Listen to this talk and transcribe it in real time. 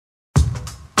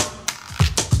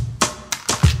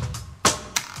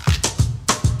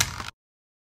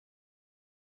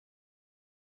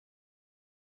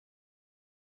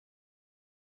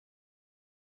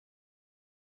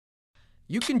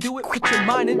You can do it, put your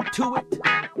mind into it.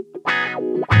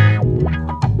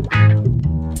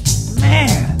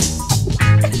 Man!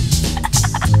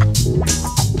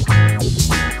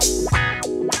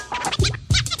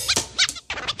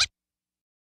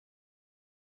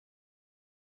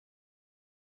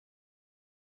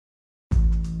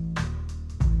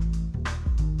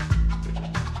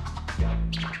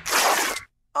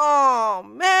 Oh,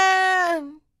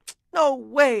 man! No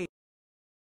way!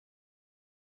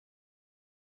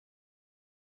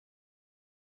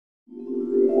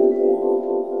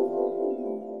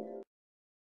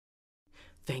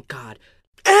 Thank God.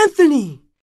 Anthony!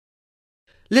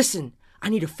 Listen, I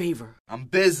need a favor. I'm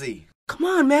busy. Come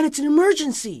on, man, it's an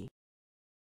emergency.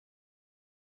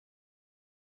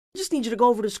 I just need you to go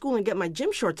over to school and get my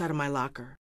gym shorts out of my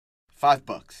locker. $5.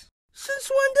 Since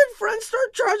when did friends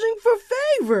start charging for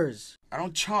favors? I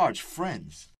don't charge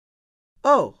friends.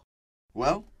 Oh.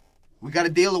 Well, we got a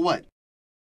deal or what?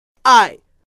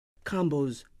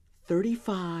 Combos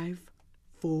 35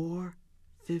 for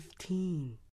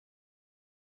 15.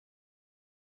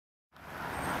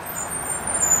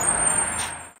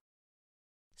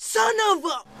 Son of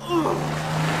a... Ugh.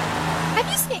 Have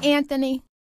you seen Anthony?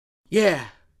 Yeah,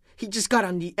 he just got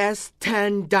on the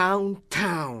S10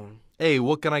 downtown. Hey,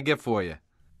 what can I get for you?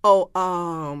 Oh,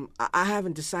 I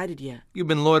haven't decided yet. You've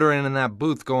been loitering in that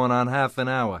booth going on half an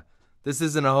hour. This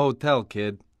isn't a hotel,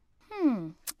 kid.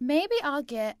 Maybe I'll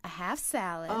get a half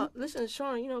salad. Listen,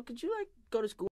 Sean, could you, go to school?